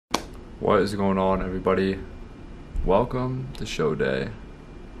What is going on, everybody? Welcome to show day.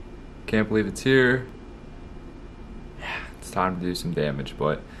 Can't believe it's here. Yeah, it's time to do some damage,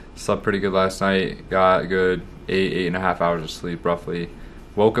 but slept pretty good last night. Got a good 8.5 hours of sleep roughly.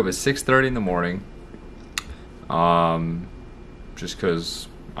 Woke up at 6:30 in the morning. Just cause,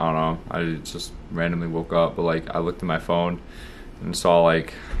 I don't know, I just randomly woke up, but like I looked at my phone and saw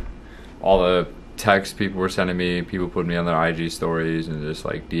like all the texts people were sending me, people putting me on their IG stories and just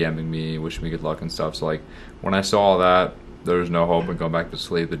like DMing me, wishing me good luck and stuff. So like when I saw all that, there was no hope in going back to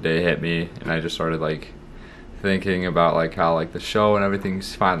sleep. The day hit me and I just started like thinking about like how like the show and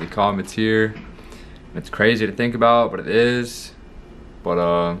everything's finally come. It's here. It's crazy to think about, but it is.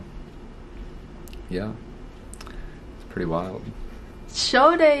 But yeah, it's pretty wild.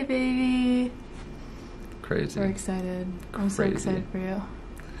 Show day, baby. Crazy. We're excited. I'm so Crazy. excited for you.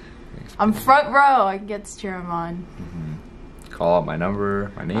 I'm front row. I can get to cheer him on. Call out my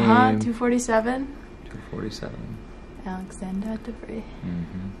number, my name. 247. 247. Alexander DeVry.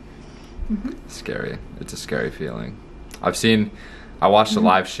 Scary. It's a scary feeling. I watched a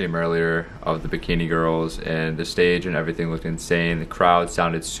live stream earlier of the bikini girls, and the stage and everything looked insane. The crowd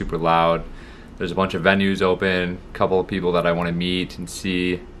sounded super loud. There's a bunch of venues open, a couple of people that I want to meet and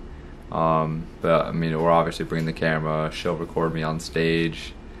see. But I mean, we're obviously bringing the camera. She'll record me on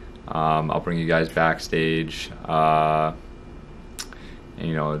stage. I'll bring you guys backstage, and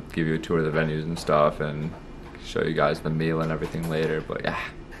you know, give you a tour of the venues and stuff, and show you guys the meal and everything later. But yeah,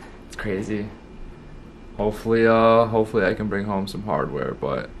 it's crazy. Hopefully I can bring home some hardware.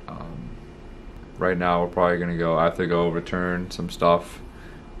 But right now we're probably gonna go. I have to go return some stuff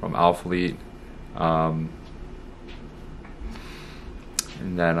from Alphalete, and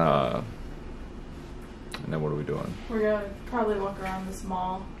then what are we doing? We're gonna probably walk around this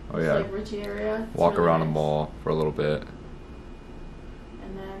mall. Oh yeah, Like Ritchie area. It's walk really around the nice. mall for a little bit.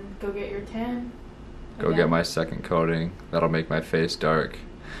 And then go get your tan. Go again. get my second coating. That'll make my face dark.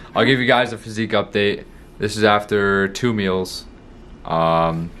 I'll give you guys a physique update. This is after 2 meals.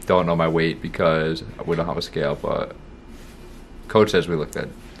 Don't know my weight because we don't have a scale, but coach says we look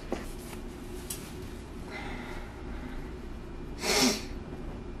good.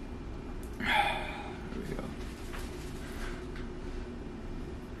 Here we go.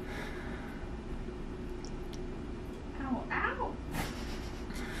 Ow, ow.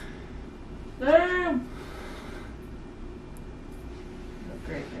 Damn. Look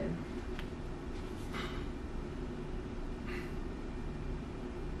great, babe.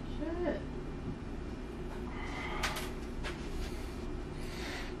 Shit.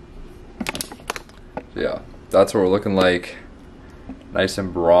 So yeah, that's what we're looking like. Nice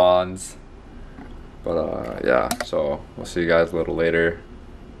and bronze. But yeah, so we'll see you guys a little later.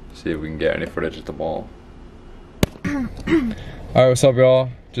 See if we can get any footage at the mall. Alright, what's up y'all?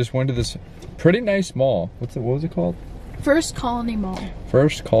 Just went to this pretty nice mall. What was it called? First Colony Mall.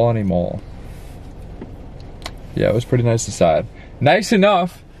 First Colony Mall. Yeah, it was pretty nice inside. Nice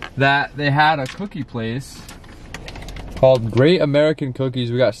enough that they had a cookie place called Great American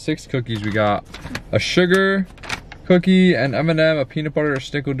Cookies. We got 6 cookies. We got a sugar cookie, an M&M, a peanut butter, a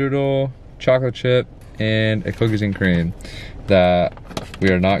snickerdoodle, chocolate chip, and a cookies and cream that we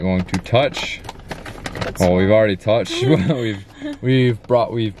are not going to touch. Oh, we've already touched. we've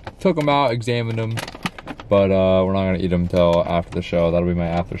took them out, examined them, but we're not gonna eat them till after the show. That'll be my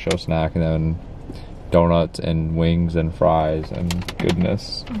after show snack, and then donuts and wings and fries and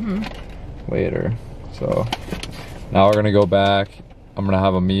goodness later. So now we're gonna go back. I'm gonna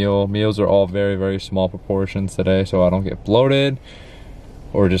have a meal. Meals are all very, very small proportions today, so I don't get bloated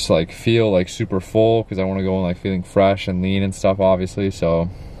or just like feel like super full, because I want to go in like feeling fresh and lean and stuff, obviously. So,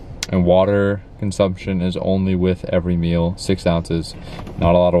 and water consumption is only with every meal, 6 ounces.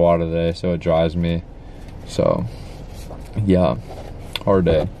 Not a lot of water today, so it drives me. So yeah, hard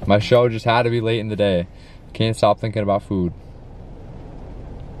day. My show just had to be late in the day. Can't stop thinking about food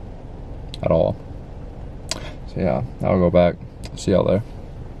at all. So yeah, I'll go back. See y'all there.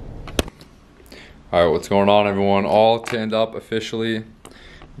 All right, what's going on, everyone? All tanned up officially.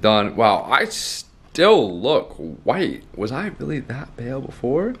 Done. Wow, I still look white. Was I really that pale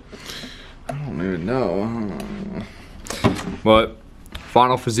before? I don't even know. But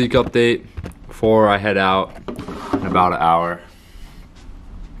final physique update before I head out in about an hour.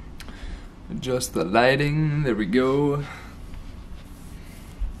 Adjust the lighting. There we go.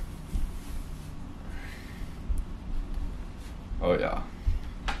 Oh yeah.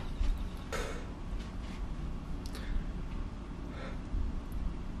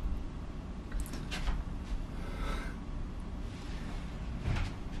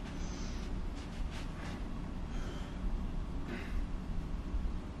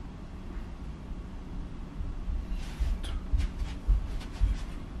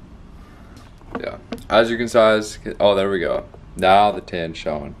 Yeah, as you can size, oh, there we go. Now the tan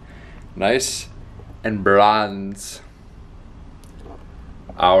showing. Nice and bronze.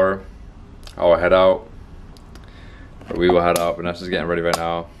 I'll head out. Or we will head out. Vanessa's getting ready right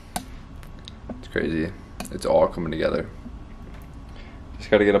now. It's crazy. It's all coming together. Just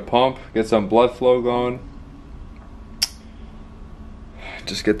gotta get a pump, get some blood flow going.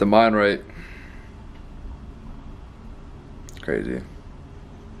 Just get the mind right. It's crazy.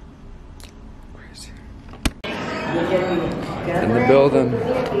 Crazy. In the building.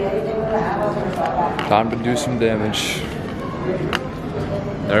 Time to do some damage.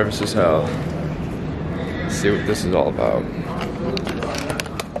 Nervous as hell. Let's see what this is all about.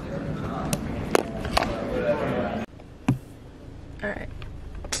 Alright.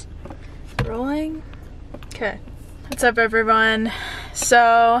 Rolling. Okay. What's up, everyone?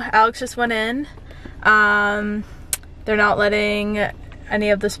 So, Alex just went in. They're not letting any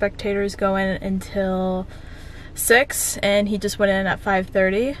of the spectators go in until 6, and he just went in at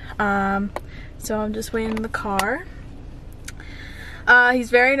 5:30. So I'm just waiting in the car. He's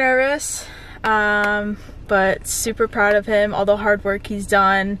very nervous, but super proud of him, all the hard work he's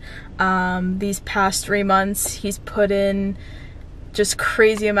done. These past 3 months, he's put in just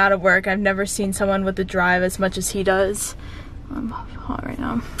crazy amount of work. I've never seen someone with the drive as much as he does. I'm hot right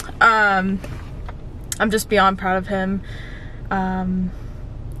now. I'm just beyond proud of him.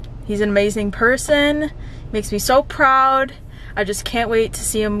 He's an amazing person. Makes me so proud. I just can't wait to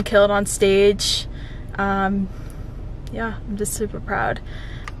see him killed on stage. Yeah, I'm just super proud.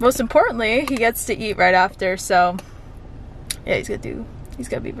 Most importantly, he gets to eat right after, so yeah, he's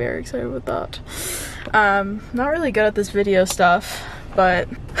gonna be very excited with that. Not really good at this video stuff, but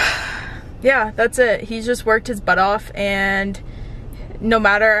yeah, that's it. He's just worked his butt off, and no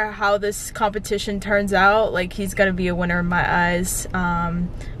matter how this competition turns out, like, he's gonna be a winner in my eyes.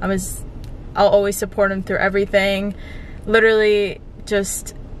 I'll always support him through everything. Literally,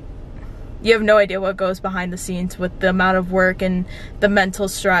 just, you have no idea what goes behind the scenes with the amount of work and the mental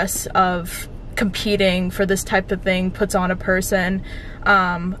stress of competing for this type of thing puts on a person.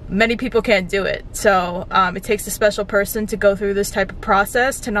 Many people can't do it, so it takes a special person to go through this type of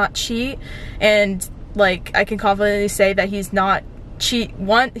process, to not cheat. And like, I can confidently say that he has not cheated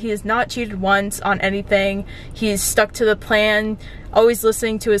once on anything. He's stuck to the plan, always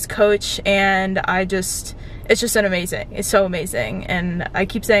listening to his coach, and it's just it's so amazing. And I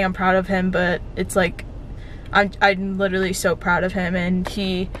keep saying I'm proud of him, but it's like, I'm literally so proud of him, and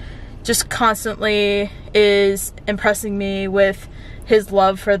he just constantly is impressing me with his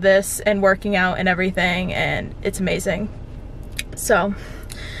love for this and working out and everything, and it's amazing. So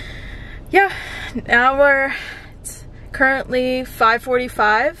yeah, now it's currently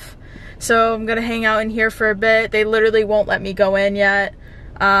 5:45, so I'm gonna hang out in here for a bit. They literally won't let me go in yet,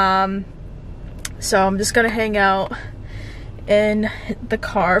 so I'm just gonna hang out in the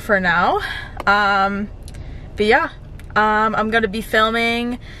car for now. But yeah, I'm gonna be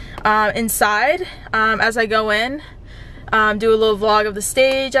filming inside as I go in, do a little vlog of the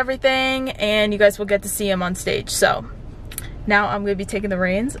stage, everything, and you guys will get to see him on stage. So now I'm gonna be taking the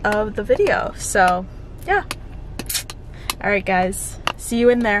reins of the video. So yeah, all right guys, see you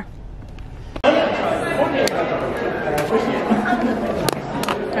in there. All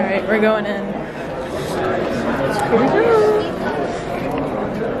right, we're going in. Here we go.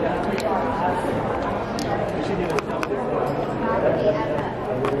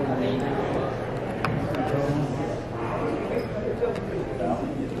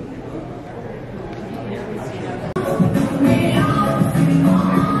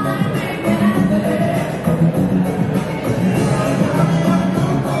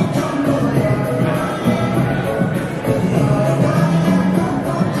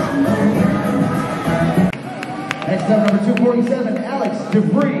 Next up, number 247, Alex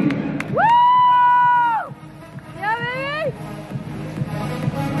Dupree. Woo! Yeah, baby!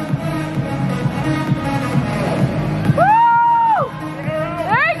 Woo!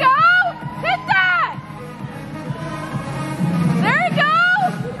 There you go! Hit that! There you go!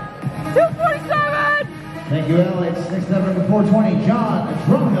 247! Thank you, Alex. Next up, number 420, John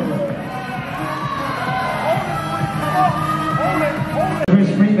Drumhill. Chris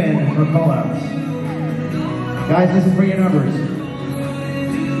Freeman for callouts. Guys, listen for your numbers.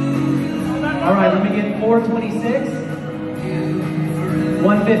 All right, let me get 426,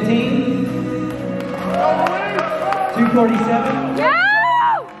 115, 247,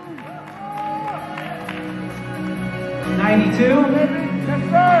 Yeah! 92,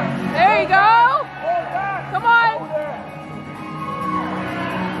 There you go! Come on!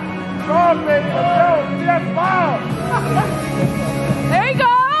 There you go!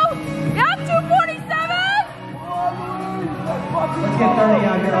 Yeah, 247! get 30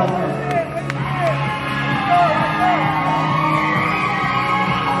 out here also.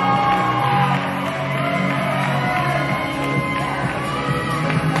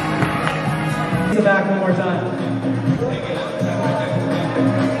 The back one more time.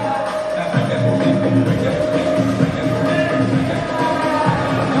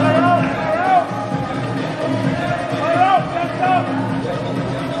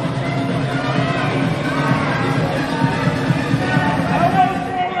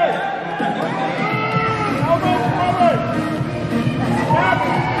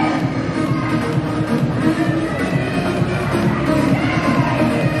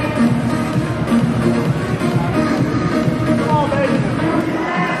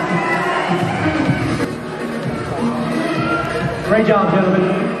 Great job, gentlemen.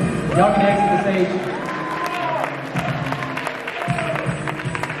 Y'all can exit the stage.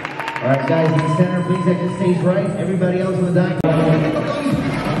 All right, guys in the center, please exit stage right. Everybody else on the dying.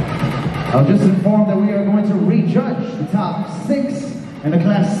 I'll just inform that we are going to rejudge the top 6 in the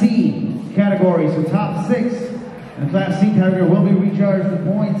Class C category. So top 6 in the Class C category will be rejudged. The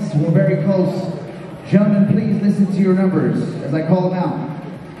points were very close. Gentlemen, please listen to your numbers as I call them out.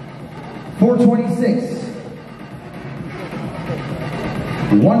 426.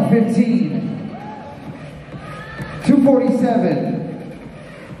 115, 247,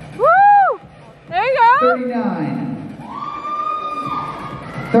 Woo! There you go. 39,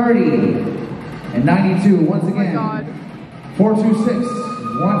 30, and 92. Once again, Oh my God. 426,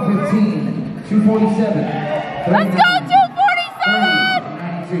 115, 247, 39, Let's go, 247!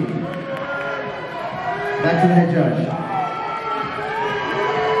 30, 92. Back to the head judge.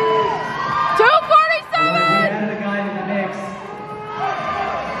 247! We added a guy to the mix.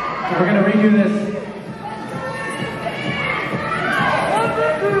 So we're going to redo this.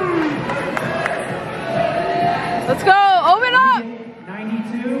 Let's go, open up!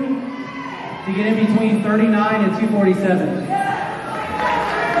 92 to get in between 39 and 247.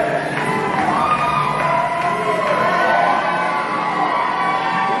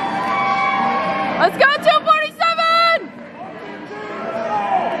 Let's go, 247!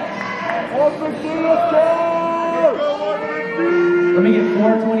 Let me get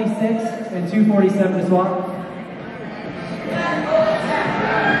 426 and 247 to swap.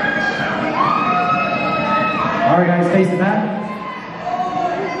 All right, guys, face the back.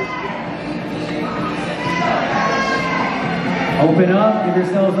 Open up, give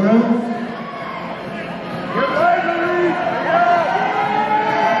yourselves room.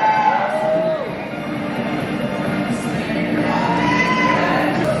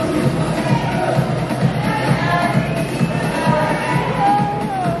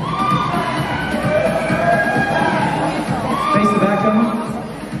 Face the back, gentlemen.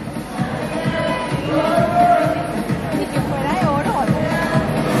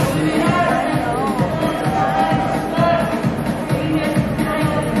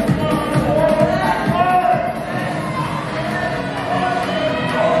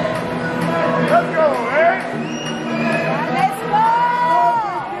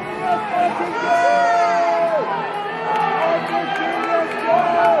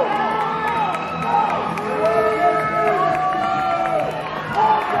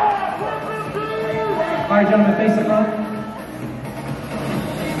 All right, gentlemen, face the front.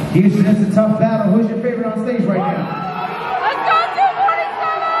 Houston, it's a tough battle. Who's your favorite on stage right now? Let's go, 247!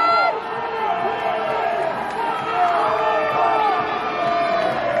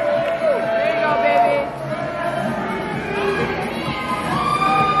 There you go, baby.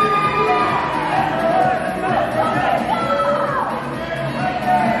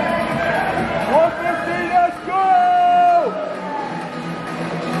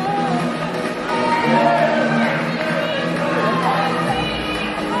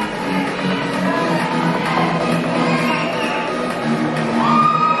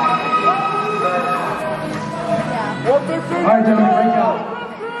 All right, gentlemen, great job.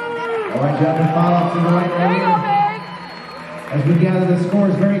 All right, gentlemen, follow up to the right There you go, right big. As we gather the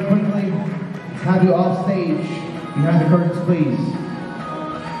scores very quickly, let's have you off stage. Behind the curtains, please.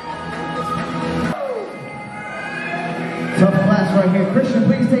 Tough class right here. Christian,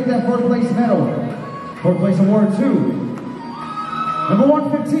 please take that 4th place medal. 4th place award to number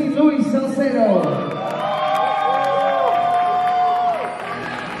 115, Luis Salcedo.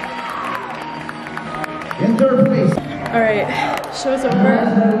 In 3rd place. Alright, show's over.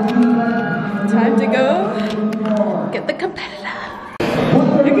 Time to go get the competitor.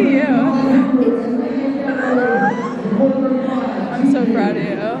 Look at you. I'm so proud of you.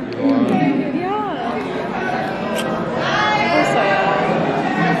 Yeah. Of course I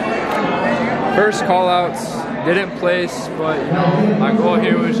am. First call outs Didn't place, but you know, my goal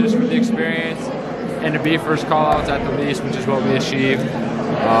here was just for the experience and to be first call-outs at the least, which is what we achieved.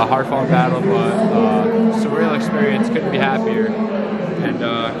 Hard-fought battle, but surreal experience. Couldn't be happier. And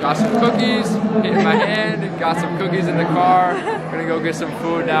got some cookies in my hand, got some cookies in the car. Gonna go get some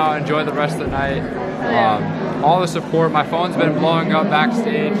food now, enjoy the rest of the night. All the support, my phone's been blowing up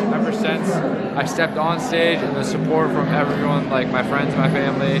backstage ever since I stepped on stage, and the support from everyone, like my friends, my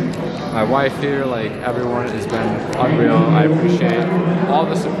family, my wife here, like everyone has been unreal. I appreciate all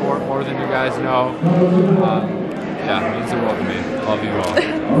the support more than you guys know. Yeah, it means the world to me. Love you all.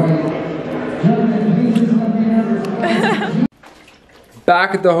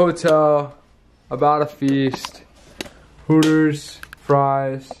 Back at the hotel, about a feast. Hooters,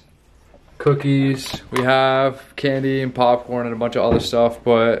 fries, cookies. We have candy and popcorn and a bunch of other stuff,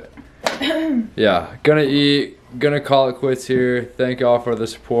 but yeah, gonna eat, gonna call it quits here. Thank y'all for the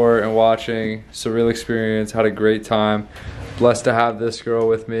support and watching. Surreal experience, had a great time. Blessed to have this girl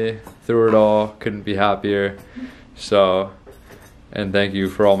with me through it all. Couldn't be happier. So, and thank you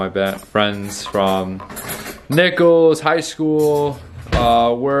for all my friends from Nichols, high school,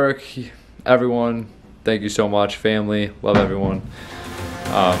 work, everyone. Thank you so much. Family, love everyone. It's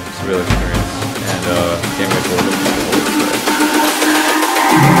a real experience, and can't wait for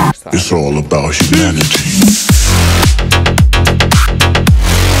it. It's all about humanity.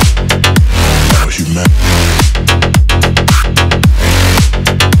 About humanity.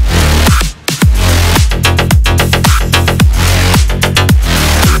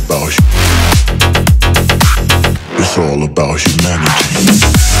 It's all about humanity.